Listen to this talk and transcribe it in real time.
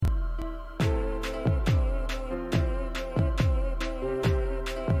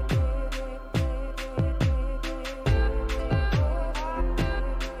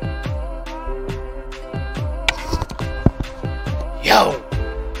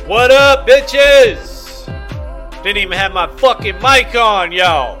What up, bitches? Didn't even have my fucking mic on,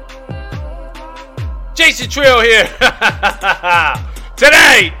 yo. Jason Trio here.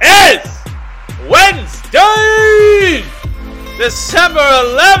 Today is Wednesday, December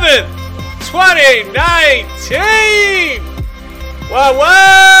 11th, 2019.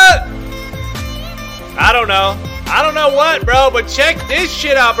 What? I don't know what, bro, but check this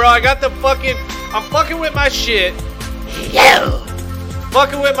shit out, bro. I'm fucking with my shit. Yo.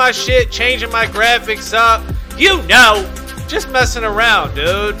 Fucking with my shit, changing my graphics up. You know, just messing around,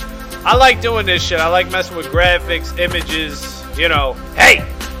 dude. I like doing this shit. I like messing with graphics, images, you know. Hey,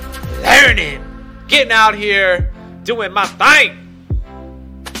 learning. Getting out here, doing my thing.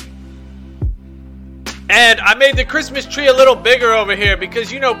 And I made the Christmas tree a little bigger over here because,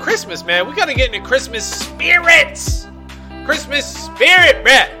 you know, Christmas, man. We got to get into Christmas spirits. Christmas spirit,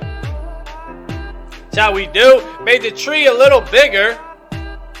 man. That's how we do. Made the tree a little bigger.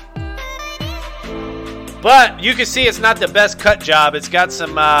 But you can see it's not the best cut job. It's got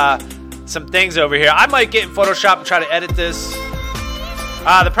some things over here. I might get in Photoshop and try to edit this.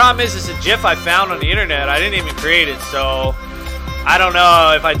 The problem is it's a GIF I found on the internet. I didn't even create it, so I don't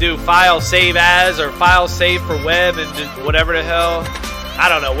know if I do file save as or file save for web and whatever the hell. I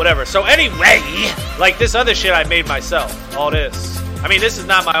don't know, whatever. So anyway, like this other shit I made myself. All this. I mean, this is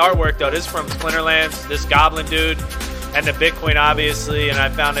not my artwork, though. This is from Splinterlands, this goblin dude. And the Bitcoin, obviously, and I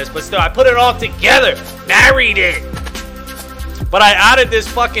found this. But still, I put it all together. Married it. But I added this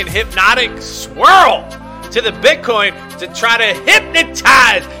fucking hypnotic swirl to the Bitcoin to try to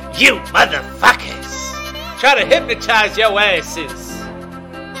hypnotize you motherfuckers. Try to hypnotize your asses.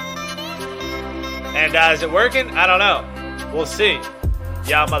 And is it working? I don't know. We'll see.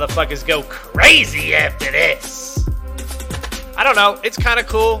 Y'all motherfuckers go crazy after this. I don't know. It's kind of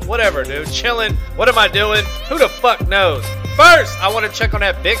cool. Whatever, dude. Chilling. What am I doing? Who the fuck knows? First, I want to check on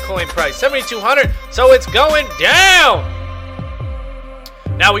that Bitcoin price. 7,200. So it's going down.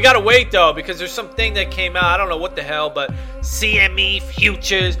 Now, we got to wait, though, because there's something that came out. I don't know what the hell, but CME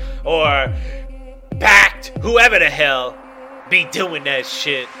futures or Pact, whoever the hell, be doing that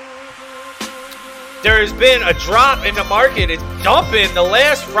shit. There's been a drop in the market. It's dumping the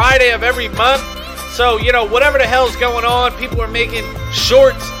last Friday of every month. So, you know, whatever the hell's going on, people are making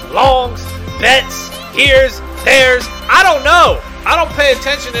shorts, longs, bets, here's, there's. I don't know. I don't pay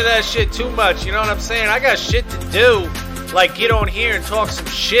attention to that shit too much. You know what I'm saying? I got shit to do. Like, get on here and talk some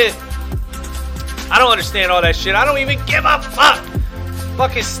shit. I don't understand all that shit. I don't even give a fuck.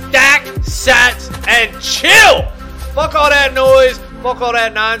 Fucking stack, sats, and chill. Fuck all that noise. Fuck all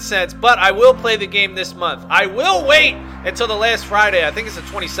that nonsense. But I will play the game this month. I will wait until the last Friday. I think it's the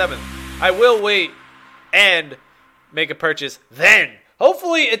 27th. I will wait and make a purchase then.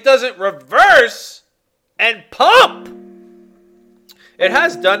 Hopefully it doesn't reverse and pump. It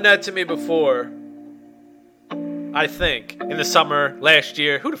has done that to me before. I think in the summer last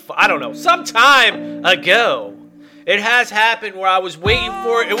year. I don't know. Some time ago. It has happened where I was waiting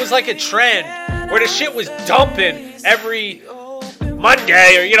for it. It was like a trend where the shit was dumping every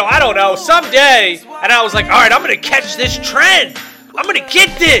Monday or, you know, I don't know, someday. And I was like, all right, I'm going to catch this trend. I'm going to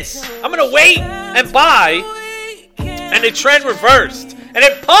get this. I'm going to wait and buy. And the trend reversed. And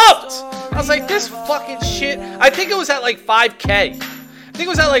it pumped. I was like, this fucking shit. I think it was at like 5K.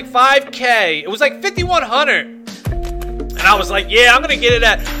 It was like 5,100. And I was like, yeah, I'm going to get it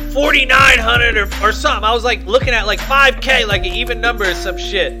at 4,900 or something. I was like looking at like 5K, like an even number or some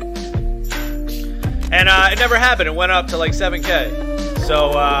shit. And it never happened. It went up to like 7K. So,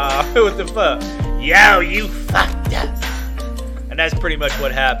 what the fuck? Yo, you fucked up. And that's pretty much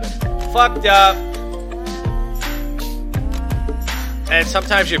what happened. Fucked up. And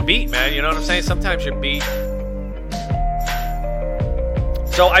sometimes you're beat, man. You know what I'm saying? Sometimes you're beat.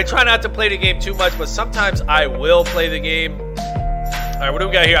 So I try not to play the game too much, but sometimes I will play the game. All right, what do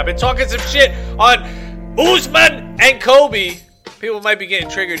we got here? I've been talking some shit on Usman and Kobe. People might be getting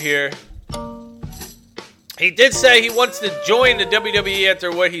triggered here. He did say he wants to join the WWE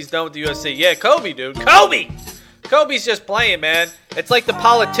after what he's done with the UFC. Yeah, Kobe, dude. Kobe's just playing, man. It's like the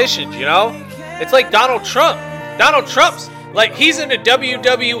politicians, you know? It's like Donald Trump. Donald Trump's like, he's in the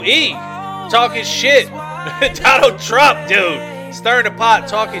WWE talking shit. Donald Trump, dude. Stirring the pot,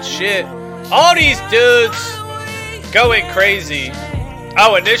 talking shit. All these dudes going crazy.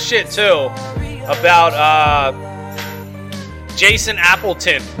 Oh, and this shit, too. About Jason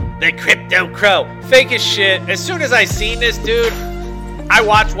Appleton. The Crypto Crow. Fake as shit. As soon as I seen this dude, I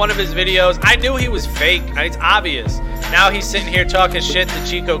watched one of his videos. I knew he was fake. It's obvious. Now he's sitting here talking shit to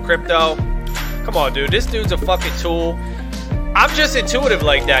Chico Crypto. Come on, dude. This dude's a fucking tool. I'm just intuitive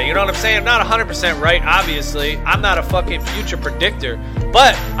like that. You know what I'm saying? I'm not 100% right, obviously. I'm not a fucking future predictor.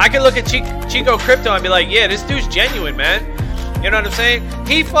 But I can look at Chico Crypto and be like, yeah, this dude's genuine, man. You know what I'm saying?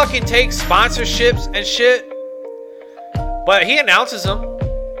 He fucking takes sponsorships and shit. But he announces them.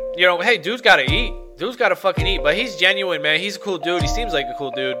 You know, hey, dude's got to eat. Dude's got to fucking eat. But he's genuine, man. He's a cool dude. He seems like a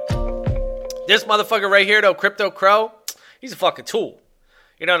cool dude. This motherfucker right here, though, Crypto Crow, he's a fucking tool.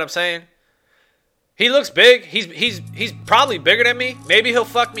 You know what I'm saying? He looks big. He's probably bigger than me. Maybe he'll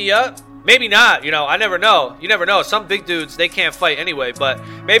fuck me up. Maybe not. You know, I never know. You never know. Some big dudes, they can't fight anyway. But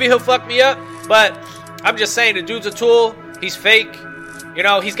maybe he'll fuck me up. But I'm just saying, the dude's a tool. He's fake. You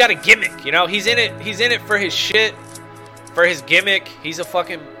know, he's got a gimmick. You know, he's in it for his shit, for his gimmick. He's a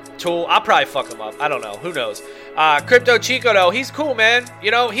fucking tool. I'll probably fuck him up. I don't know. Who knows? Crypto Chico, though, he's cool, man.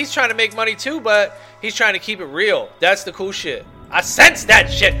 You know, he's trying to make money too, but he's trying to keep it real. That's the cool shit. I sense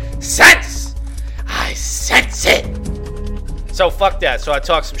that shit. I sense it. So fuck that. So I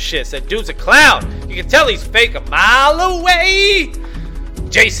talk some shit. Said dude's a clown. You can tell he's fake a mile away.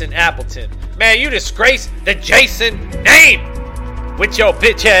 Jason Appleton. Man, you disgrace the Jason name with your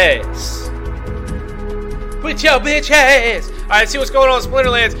bitch ass. With your bitch ass. Alright, see what's going on in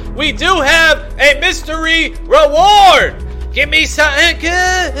Splinterlands. We do have a mystery reward. Give me something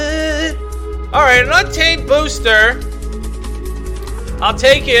good. Alright, an Untamed booster. I'll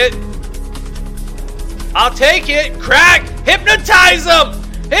take it. Crack. Hypnotize him.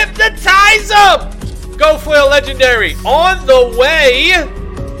 Go foil legendary. On the way.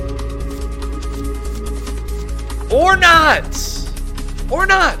 Or not.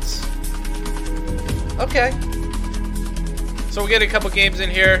 Okay. So we'll get a couple games in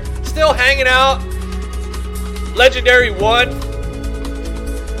here. Still hanging out. Legendary 1.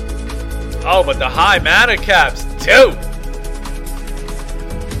 Oh, but the high mana caps, too.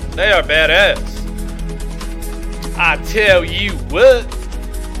 They are badass. I tell you what.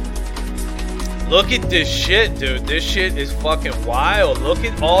 Look at this shit, dude. This shit is fucking wild. Look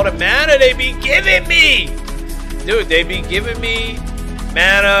at all the mana they be giving me. Dude, they be giving me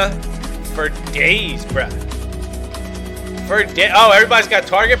mana for days, bruh. Oh, everybody's got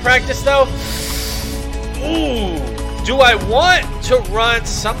target practice, though? Ooh. Do I want to run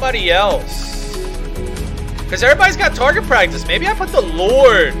somebody else? Because everybody's got target practice. Maybe I put the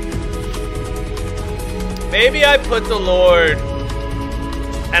Lord.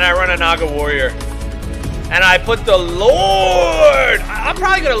 And I run a Naga Warrior. And I put the Lord. I'm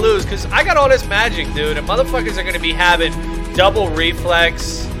probably going to lose because I got all this magic, dude. And motherfuckers are going to be having double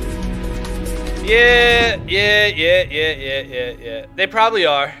reflex. Yeah. They probably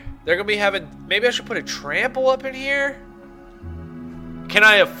are. They're going to be having... Maybe I should put a trample up in here? Can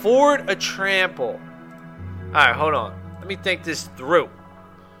I afford a trample? Alright, hold on. Let me think this through.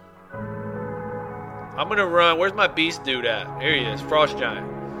 I'm going to run... Where's my beast dude at? Here he is. Frost Giant.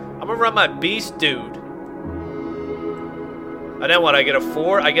 I'm going to run my beast dude. And then what? I get a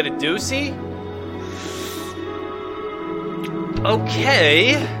 4? I get a doozy?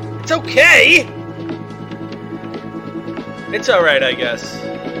 Okay. It's okay. It's alright, I guess.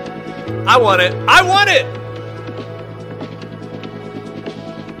 I want it.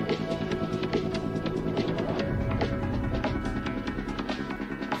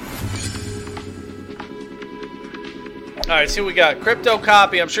 Alright, see what we got. Crypto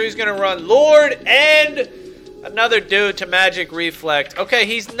copy. I'm sure he's going to run Lord and another dude to magic reflect. Okay,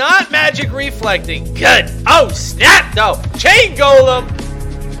 he's not magic reflecting. Good. Oh, snap, though. Chain Golem.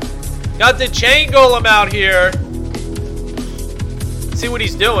 Got the Chain Golem out here. See what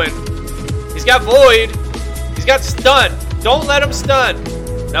he's doing. He's got Void. He's got Stun. Don't let him stun.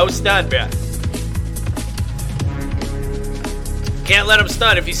 No stun, bruh. Can't let him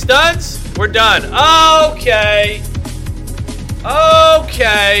stun. If he stuns, we're done. Okay.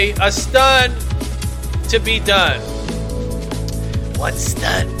 A stun to be done. One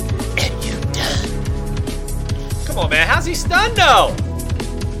stun and you done. Come on, man. How's he stunned, though?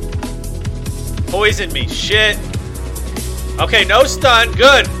 Poison me. Shit. Okay, no stun.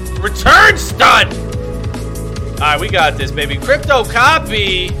 Good. Return stun. Alright, we got this, baby. Crypto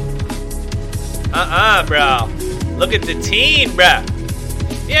copy. Bro. Look at the teen, bro.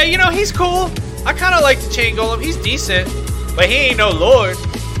 Yeah, you know, he's cool. I kind of like the Chain Golem. He's decent. But he ain't no Lord.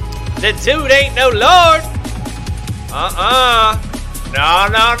 The dude ain't no Lord. No.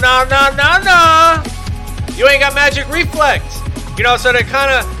 You ain't got magic reflex. You know, so they're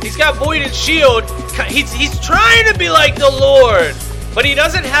kind of... He's got Void and Shield. He's trying to be like the Lord. But he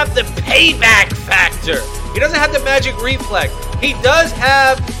doesn't have the payback factor. He doesn't have the magic reflex. He does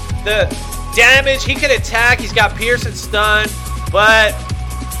have the damage. He can attack. He's got Pierce and Stun. But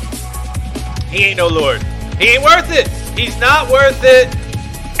he ain't no Lord. He ain't worth it. He's not worth it.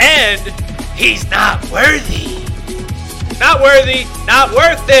 And he's not worthy. Not worthy. Not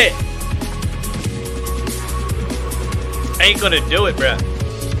worth it. Ain't gonna do it, bruh.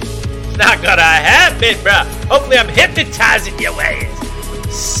 It's not gonna happen, bruh. Hopefully I'm hypnotizing your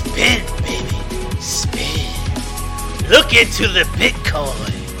ass. Spin, baby. Spin. Look into the Bitcoin.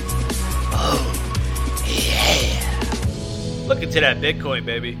 Oh, yeah. Look into that Bitcoin,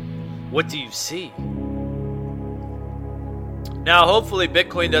 baby. What do you see? Now, hopefully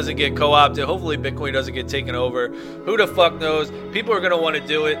Bitcoin doesn't get co-opted. Hopefully Bitcoin doesn't get taken over. Who the fuck knows? People are going to want to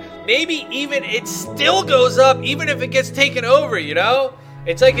do it. Maybe even it still goes up, even if it gets taken over, you know?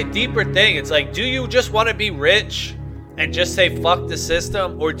 It's like a deeper thing. It's like, do you just want to be rich and just say fuck the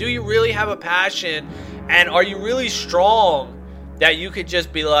system? Or do you really have a passion? And are you really strong that you could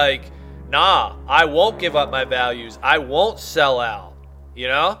just be like, nah, I won't give up my values. I won't sell out, you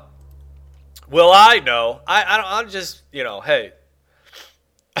know? Will I? No. I'm just, you know, hey.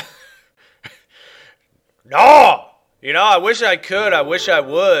 No! You know, I wish I could. I wish I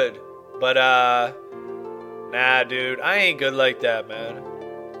would. But, nah, dude. I ain't good like that, man.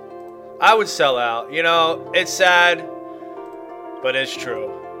 I would sell out. You know, it's sad, but it's true.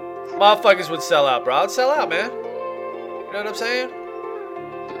 Motherfuckers would sell out, bro. I'd sell out, man. You know what I'm saying?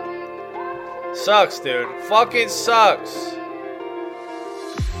 Sucks, dude. Fucking sucks.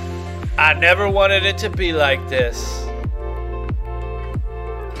 I never wanted it to be like this.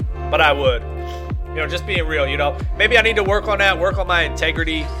 But I would. You know, just being real, you know. Maybe I need to work on that, work on my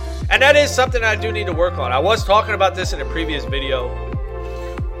integrity. And that is something I do need to work on. I was talking about this in a previous video.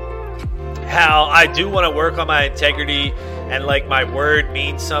 How I do want to work on my integrity and like my word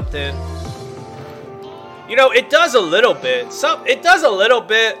means something. You know, it does a little bit. It does a little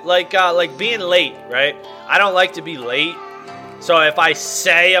bit like being late, right? I don't like to be late. So if I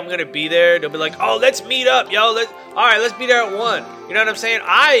say I'm going to be there, they'll be like, oh, let's meet up, yo. All right, let's be there at 1. You know what I'm saying?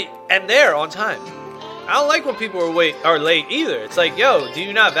 I am there on time. I don't like when people are late either. It's like, yo, do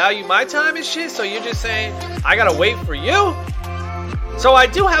you not value my time and shit? So you're just saying, I got to wait for you? So I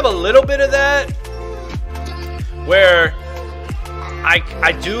do have a little bit of that where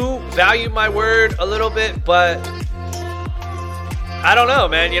I do value my word a little bit, but I don't know,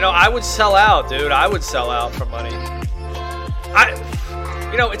 man. You know, I would sell out, dude. I would sell out for money.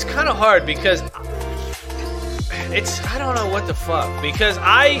 You know, it's kind of hard because I don't know what the fuck. Because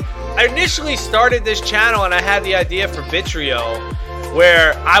I initially started this channel and I had the idea for Bittrio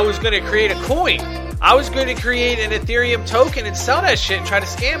where I was going to create a coin. I was going to create an Ethereum token and sell that shit and try to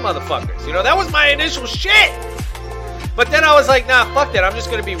scam motherfuckers. You know, that was my initial shit. But then I was like, nah, fuck that. I'm just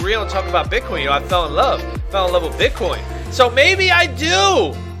going to be real and talk about Bitcoin. You know, I fell in love with Bitcoin. So maybe I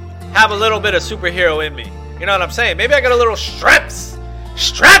do have a little bit of superhero in me. You know what I'm saying? Maybe I got a little straps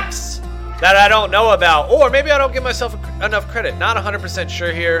that I don't know about. Or maybe I don't give myself enough credit. Not 100%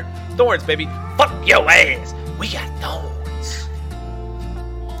 sure here. Thorns, baby. Fuck your ass. We got thorns.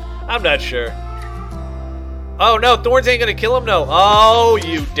 I'm not sure. Oh, no. Thorns ain't going to kill him? No. Oh,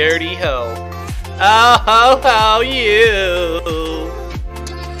 you dirty hoe. Oh, you.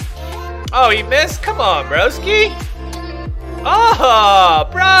 Oh, he missed? Come on, broski. Oh,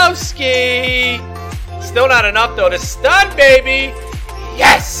 broski. Still not enough, though, to stun, baby.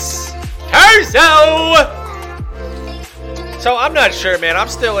 Yes! Turzo! So, I'm not sure, man. I'm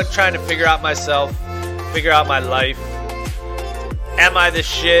still trying to figure out myself, figure out my life. Am I the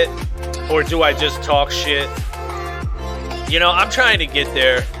shit, or do I just talk shit? You know, I'm trying to get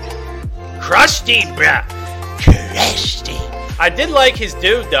there. Krusty, bruh. Krusty. I did like his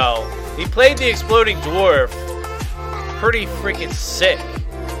dude, though. He played the Exploding Dwarf. Pretty freaking sick.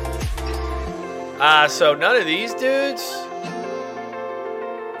 So none of these dudes?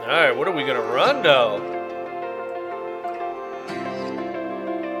 Alright, what are we gonna run, though?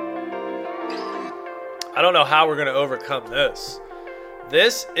 I don't know how we're gonna overcome this.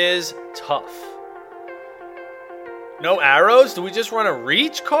 This is tough. No arrows? Do we just run a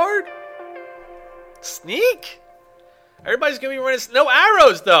reach card? Sneak? Everybody's gonna be running... No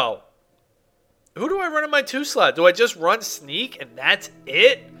arrows, though! Who do I run in my 2 slot? Do I just run sneak and that's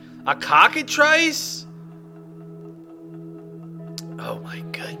it? A cockatrice? Oh my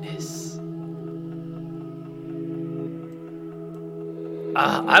goodness.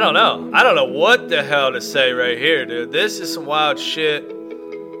 I don't know. I don't know what the hell to say right here, dude. This is some wild shit. Do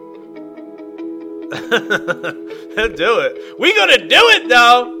it. We gonna do it,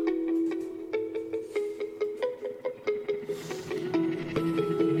 though.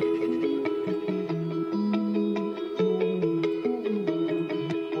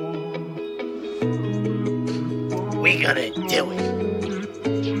 We gonna do it.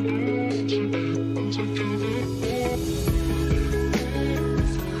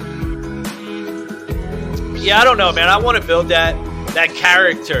 Yeah, I don't know, man. I want to build that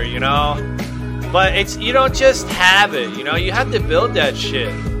character, you know? But you don't just have it, you know? You have to build that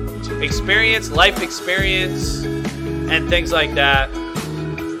shit. Experience, life experience, and things like that.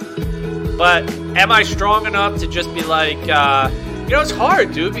 But am I strong enough to just be like, you know, it's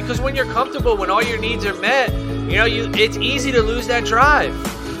hard, dude, because when you're comfortable, when all your needs are met, you know, it's easy to lose that drive.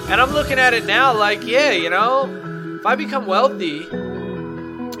 And I'm looking at it now like, yeah, you know, if I become wealthy,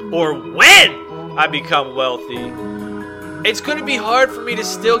 or when I become wealthy, it's going to be hard for me to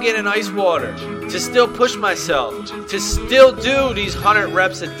still get in ice water, to still push myself, to still do these 100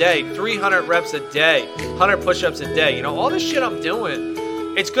 reps a day, 300 reps a day, 100 push-ups a day. You know, all this shit I'm doing,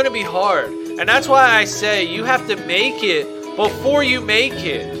 it's going to be hard. And that's why I say you have to make it before you make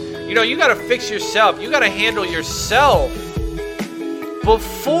it. You know, you got to fix yourself. You got to handle yourself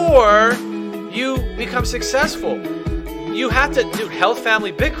before you become successful. You have to do health,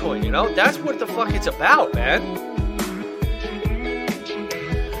 family, Bitcoin, you know? That's what the fuck it's about, man.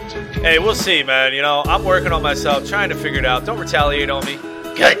 Hey, we'll see, man. You know, I'm working on myself, trying to figure it out. Don't retaliate on me.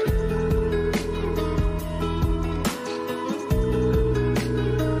 Good.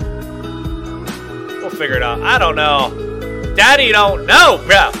 We'll figure it out. I don't know. Daddy don't know,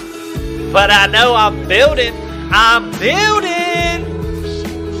 bro. But I know I'm building. I'm building.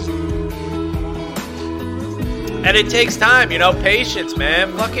 And it takes time, you know? Patience,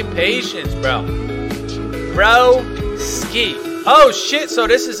 man. Fucking patience, bro. Bro, ski. Oh, shit, so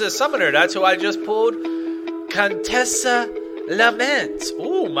this is a summoner. That's who I just pulled. Contessa Lament.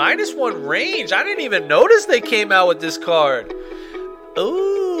 Ooh, -1 range. I didn't even notice they came out with this card.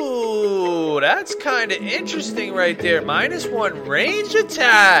 Ooh, that's kind of interesting right there. -1 range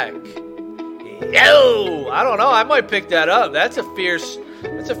attack. Yo, I don't know. I might pick that up. That's a fierce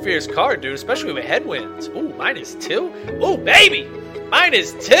card, dude, especially with headwinds. Ooh, -2. Ooh, baby.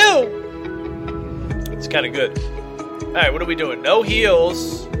 -2. It's kind of good. All right, what are we doing? No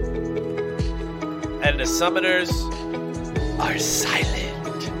heals. And the summoners are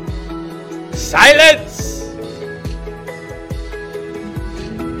silent. Silence!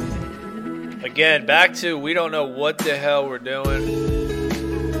 Again, back to we don't know what the hell we're doing.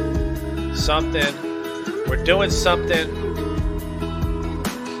 Something. We're doing something.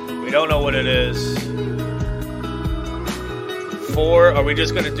 We don't know what it is. 4, are we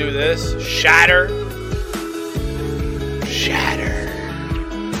just going to do this? Shatter. Shatter.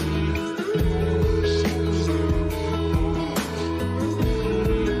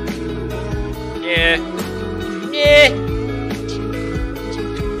 Yeah.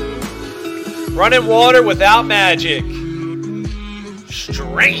 Running water without magic.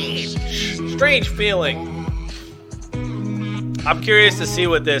 Strange feeling. I'm curious to see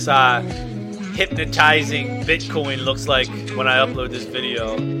what this hypnotizing Bitcoin looks like when I upload this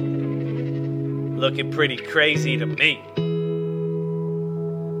video. Looking pretty crazy to me.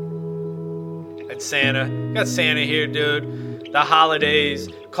 And Santa. Got Santa here, dude. The holidays.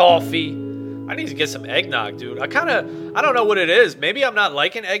 Coffee. I need to get some eggnog, dude. I don't know what it is. Maybe I'm not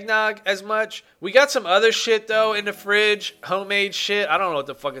liking eggnog as much. We got some other shit, though, in the fridge. Homemade shit. I don't know what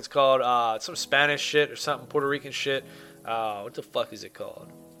the fuck it's called. Some Spanish shit or something. Puerto Rican shit. What the fuck is it called?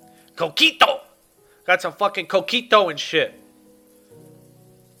 Coquito. Got some fucking coquito and shit.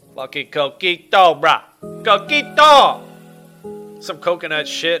 Fucking coquito, brah. Coquito. Some coconut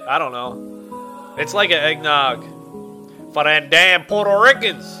shit. I don't know. It's like an eggnog. For them damn Puerto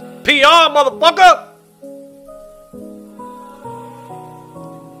Ricans. PR, motherfucker!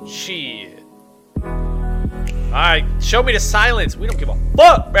 Shit. Alright, show me the silence. We don't give a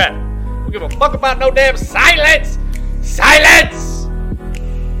fuck, bruh. We don't give a fuck about no damn silence! Silence!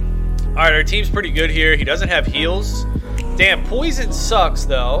 Alright, our team's pretty good here. He doesn't have heals. Damn, poison sucks,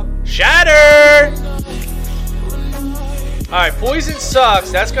 though. Shatter! Alright, poison sucks.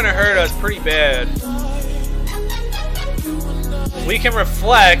 That's gonna hurt us pretty bad. We can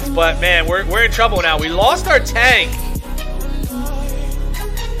reflect, but man, we're in trouble now. We lost our tank.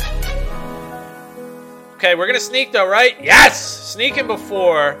 Okay, we're gonna sneak though, right? Yes! Sneaking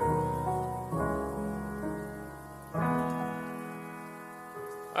before.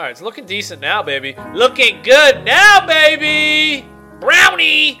 Alright, it's looking decent now, baby. Looking good now, baby!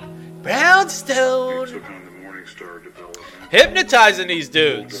 Brownie! Brownstone! Hypnotizing these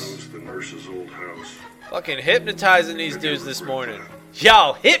dudes. Fucking hypnotizing these dudes this morning.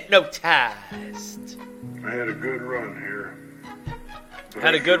 Y'all hypnotized. I had a good run here.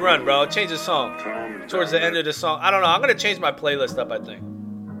 Had a good run, bro. Change the song. Towards the end of the song. I don't know. I'm going to change my playlist up, I think.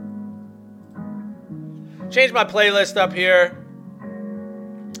 Change my playlist up here.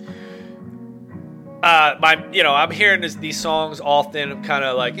 I'm hearing these songs often. I'm kind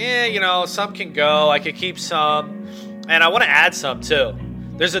of like, some can go. I could keep some, and I want to add some too.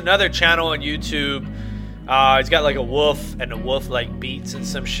 There's another channel on YouTube. It's got like a wolf, and the wolf like beats and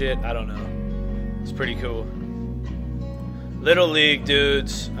some shit. I don't know. It's pretty cool. Little League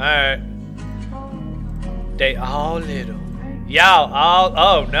dudes. All right. They all little. Y'all all.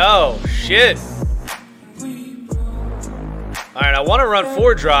 Oh no. Shit. All right. I want to run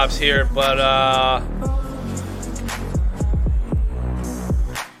 4 drops here, but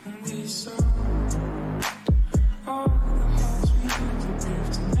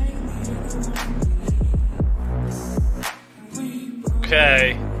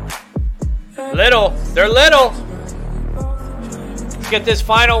okay. Little. They're little. Let's get this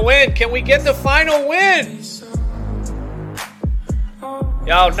final win. Can we get the final win?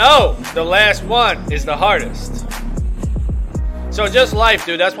 Y'all know the last one is the hardest. So just life,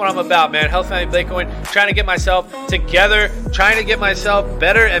 dude. That's what I'm about, man. Health, family, Bitcoin. Trying to get myself together. Trying to get myself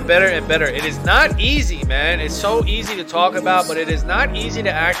better and better and better. It is not easy, man. It's so easy to talk about, but it is not easy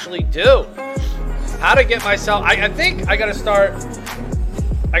to actually do. How to get myself... I think I gotta start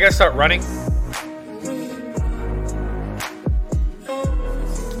running.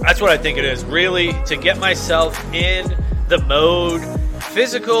 That's what I think it is. Really, to get myself in the mode,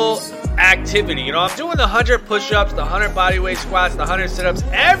 physical activity. I'm doing the 100 push-ups, the 100 bodyweight squats, the 100 sit-ups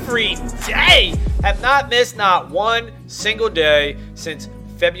every day. Have not missed not one single day since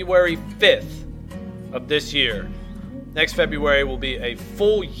February 5th of this year. Next February will be a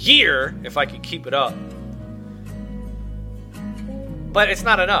full year if I can keep it up. But it's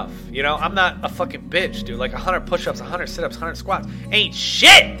not enough, I'm not a fucking bitch, dude. Like 100 push-ups, 100 sit-ups, 100 squats ain't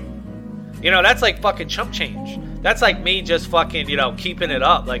shit. That's like fucking chump change. That's like me just fucking, keeping it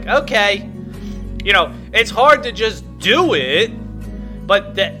up. Like, okay. It's hard to just do it,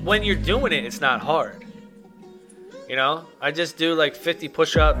 but when you're doing it, it's not hard. I just do like 50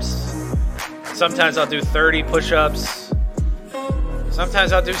 push-ups. Sometimes I'll do 30 push-ups.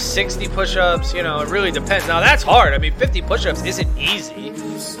 Sometimes I'll do 60 push-ups. It really depends. Now, that's hard. 50 push-ups isn't easy.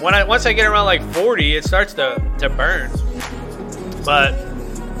 Once I get around like 40, it starts to burn. But,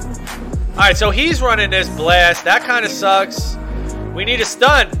 all right, so he's running this blast. That kind of sucks. We need a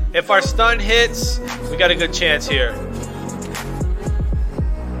stun. If our stun hits, we got a good chance here.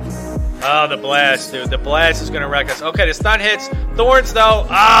 Oh, the blast, dude. The blast is going to wreck us. Okay, the stun hits. Thorns, though.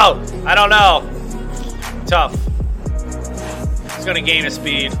 Oh, I don't know. Tough. He's going to gain a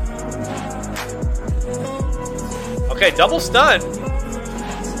speed. Okay, double stun.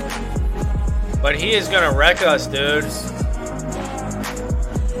 But he is going to wreck us, dude.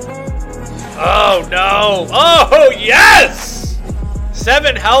 Oh, no. Oh, yes!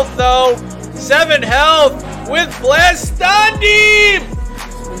 7 health, though. 7 health with Blast Stun Team!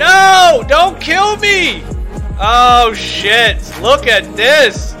 No! Don't kill me! Oh, shit. Look at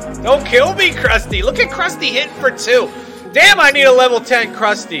this. Don't kill me, Krusty. Look at Krusty hitting for 2. Damn, I need a level 10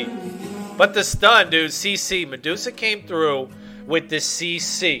 Krusty. But the stun, dude, CC. Medusa came through with the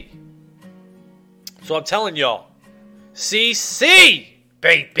CC. So I'm telling y'all. CC,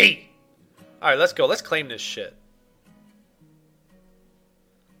 baby. All right, let's go. Let's claim this shit.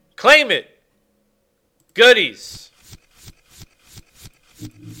 Claim it. Goodies.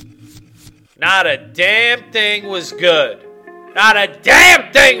 Not a damn thing was good. Not a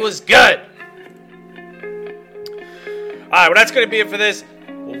damn thing was good. Alright, well, that's going to be it for this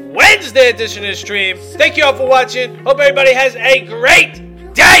Wednesday edition of the stream. Thank you all for watching. Hope everybody has a great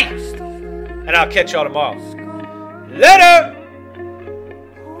day. And I'll catch y'all tomorrow. Later.